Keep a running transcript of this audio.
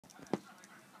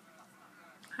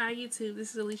Hi YouTube,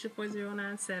 this is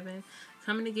Alicia4097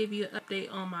 coming to give you an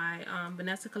update on my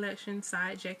Vanessa Collection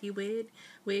side jeki wig.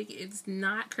 It's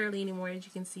not curly anymore, as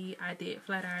you can see. I did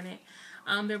flat iron it.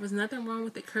 There was nothing wrong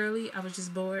with it curly. I was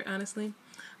just bored, honestly.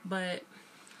 But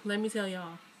let me tell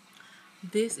y'all,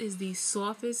 this is the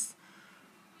softest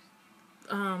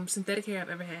synthetic hair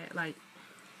I've ever had. Like,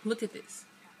 look at this.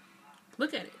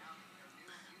 Look at it.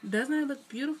 Doesn't it look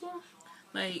beautiful?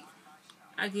 Like,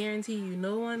 I guarantee you,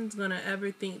 no one's gonna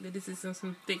ever think that this is some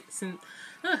synthetic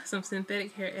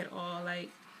hair at all.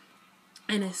 Like,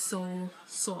 and it's so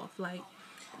soft. Like,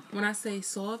 when I say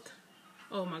soft,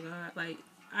 oh my god! Like,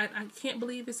 I can't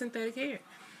believe it's synthetic hair.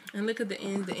 And look at the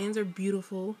ends. The ends are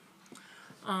beautiful.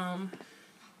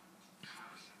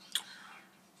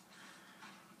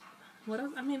 What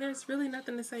else? I mean, there's really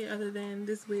nothing to say other than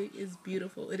this wig is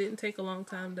beautiful. It didn't take a long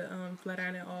time to flat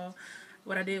iron it all.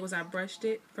 What I did was I brushed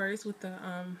it first with the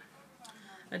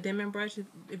a dimming brush.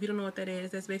 If you don't know what that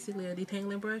is, that's basically a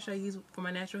detangling brush I use for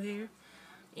my natural hair.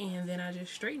 And then I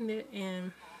just straightened it,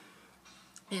 and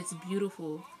it's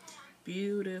beautiful,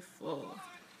 beautiful.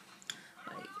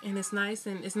 Like, and it's nice,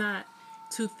 and it's not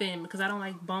too thin because I don't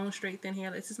like bone straight thin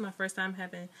hair. This is my first time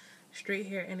having straight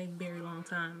hair in a very long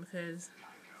time because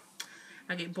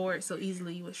I get bored so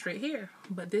easily with straight hair.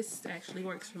 But this actually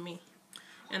works for me,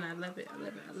 and I love it. I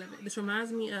love it. I love it. This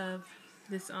reminds me of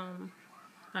this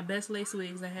my best lace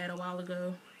wigs I had a while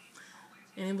ago,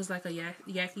 and it was like a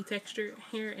yaki textured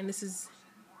hair, and this is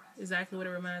exactly what it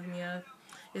reminds me of.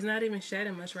 It's not even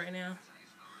shedding much right now.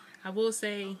 I will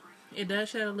say it does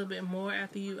shed a little bit more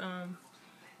after you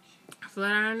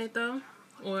flat iron it though,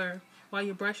 or while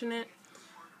you're brushing it.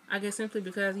 I guess simply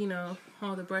because, you know,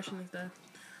 all the brushing and stuff.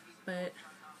 But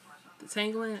the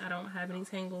tangling, I don't have any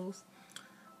tangles.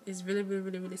 It's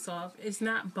really soft. It's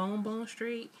not bone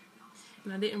straight,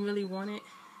 and I didn't really want it.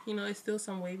 You know, it's still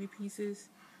some wavy pieces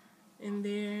in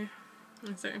there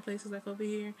in certain places, like over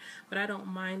here, but I don't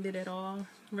mind it at all,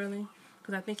 really,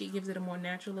 because I think it gives it a more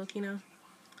natural look, you know.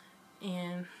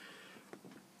 And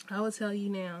I will tell you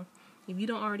now, if you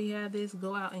don't already have this,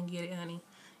 go out and get it, honey.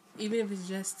 Even if it's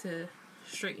just to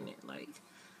straighten it. Like,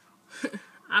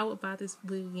 I would buy this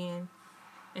wig again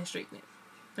and straighten it.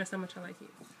 That's how much I like it.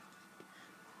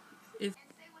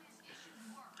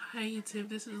 Hi YouTube,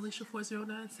 this is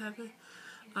Alicia4097.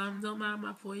 Don't mind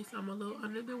my voice, I'm a little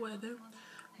under the weather,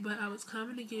 but I was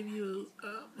coming to give you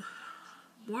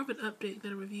more of an update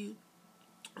than a review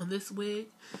on this wig,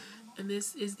 and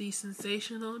this is the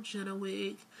Sensational Jenna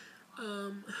wig.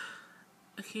 I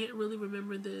can't really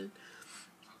remember the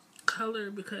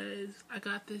color because I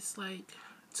got this like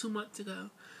 2 months ago,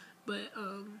 but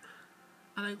I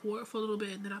like wore it for a little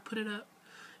bit and then I put it up,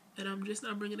 and I'm just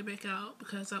not bringing it back out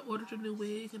because I ordered a new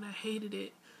wig and I hated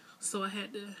it. So I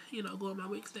had to, you know, go in my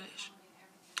wig stash.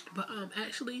 But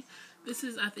actually, this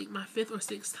is, I think, my 5th or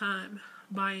 6th time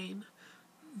buying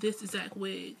this exact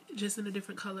wig, just in a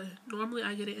different color. Normally,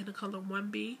 I get it in the color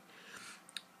 1B.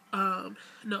 No,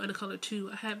 in the color 2.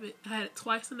 I had it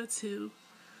twice in a 2.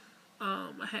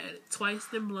 I had it twice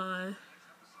in blonde.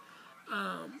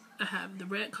 I have the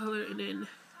red color, and then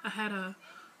I had a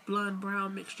blonde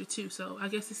brown mixture too. So I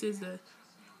guess this is the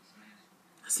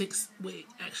 6th wig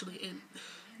actually, and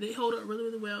they hold up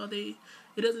really well. It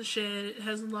doesn't shed, it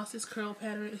hasn't lost its curl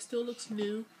pattern, it still looks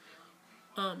new,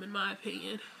 in my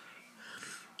opinion.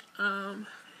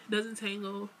 Doesn't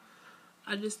tangle.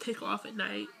 I just take her off at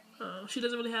night. She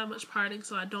doesn't really have much parting,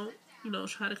 so I don't, you know,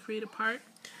 try to create a part.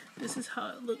 This is how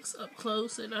it looks up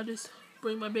close, and I just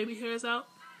bring my baby hairs out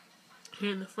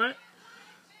here in the front.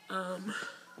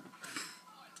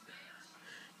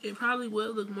 It probably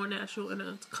would look more natural in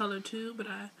a color too, but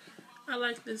I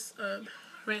like this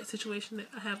red situation that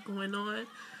I have going on.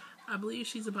 I believe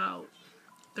she's about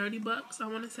 $30, I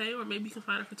want to say, or maybe you can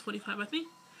find her for $25. I think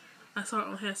I saw her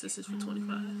on Hair Sisters for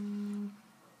 $25.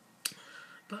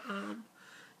 But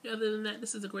yeah, other than that,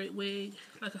 this is a great wig.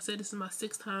 Like I said, this is my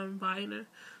 6th time buying her,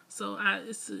 so I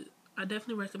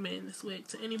definitely recommend this wig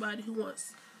to anybody who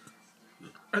wants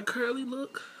a curly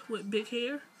look with big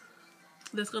hair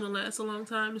that's gonna last a long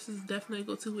time. This is definitely a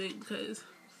go-to wig because,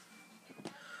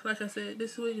 like I said,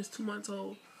 this wig is 2 months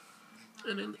old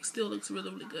and it still looks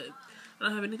really good. I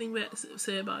don't have anything bad to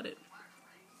say about it,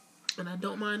 and I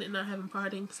don't mind it not having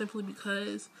parting simply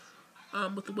because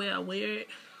with the way I wear it,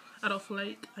 I don't feel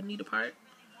like I need a part.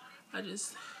 I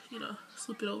just, you know,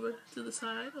 swoop it over to the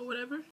side or whatever,